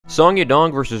Song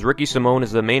Yadong vs Ricky Simón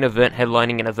is the main event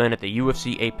headlining an event at the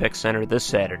UFC Apex Center this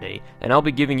Saturday, and I'll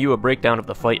be giving you a breakdown of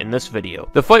the fight in this video.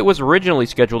 The fight was originally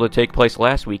scheduled to take place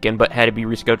last weekend, but had to be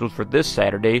rescheduled for this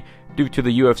Saturday due to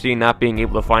the UFC not being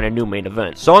able to find a new main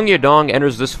event. Song Yadong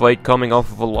enters this fight coming off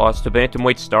of a loss to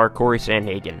bantamweight star Corey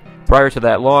Sandhagen. Prior to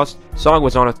that loss, Song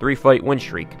was on a 3-fight win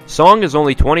streak. Song is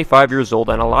only 25 years old,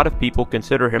 and a lot of people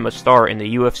consider him a star in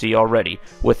the UFC already,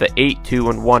 with an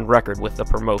 8-2-1 record with the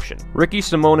promotion. Ricky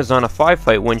Simón is on a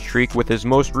 5-fight win streak, with his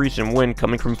most recent win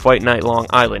coming from Fight Night Long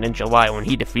Island in July when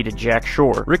he defeated Jack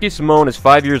Shore. Ricky Simón is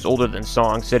 5 years older than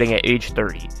Song, sitting at age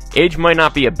 30. Age might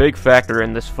not be a big factor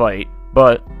in this fight,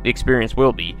 but the experience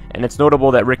will be, and it's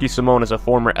notable that Ricky Simón is a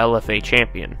former LFA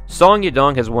champion. Song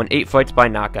Yadong has won 8 fights by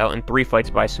knockout and 3 fights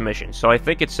by submission, so I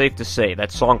think it's safe to say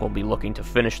that Song will be looking to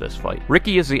finish this fight.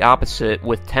 Ricky is the opposite,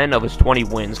 with 10 of his 20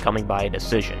 wins coming by a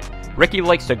decision. Ricky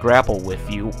likes to grapple with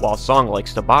you, while Song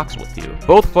likes to box with you.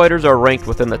 Both fighters are ranked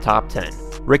within the top 10.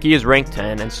 Ricky is ranked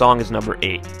 10 and Song is number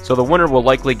 8, so the winner will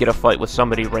likely get a fight with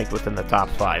somebody ranked within the top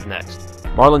 5 next.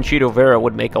 Marlon Chito Vera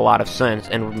would make a lot of sense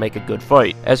and would make a good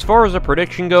fight. As far as a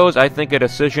prediction goes, I think a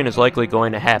decision is likely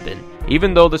going to happen.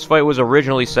 Even though this fight was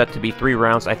originally set to be 3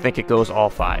 rounds, I think it goes all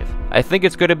 5. I think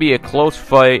it's going to be a close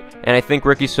fight, and I think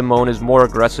Ricky Simón is more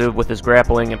aggressive with his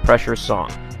grappling and pressure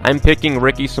Song. I'm picking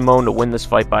Ricky Simón to win this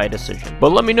fight by a decision.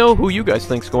 But let me know who you guys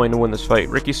think is going to win this fight,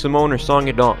 Ricky Simón or Song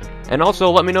Yadong. And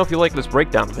also let me know if you like this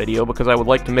breakdown video, because I would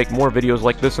like to make more videos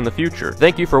like this in the future.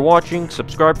 Thank you for watching,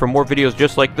 subscribe for more videos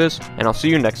just like this, and I'll see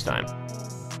you next time.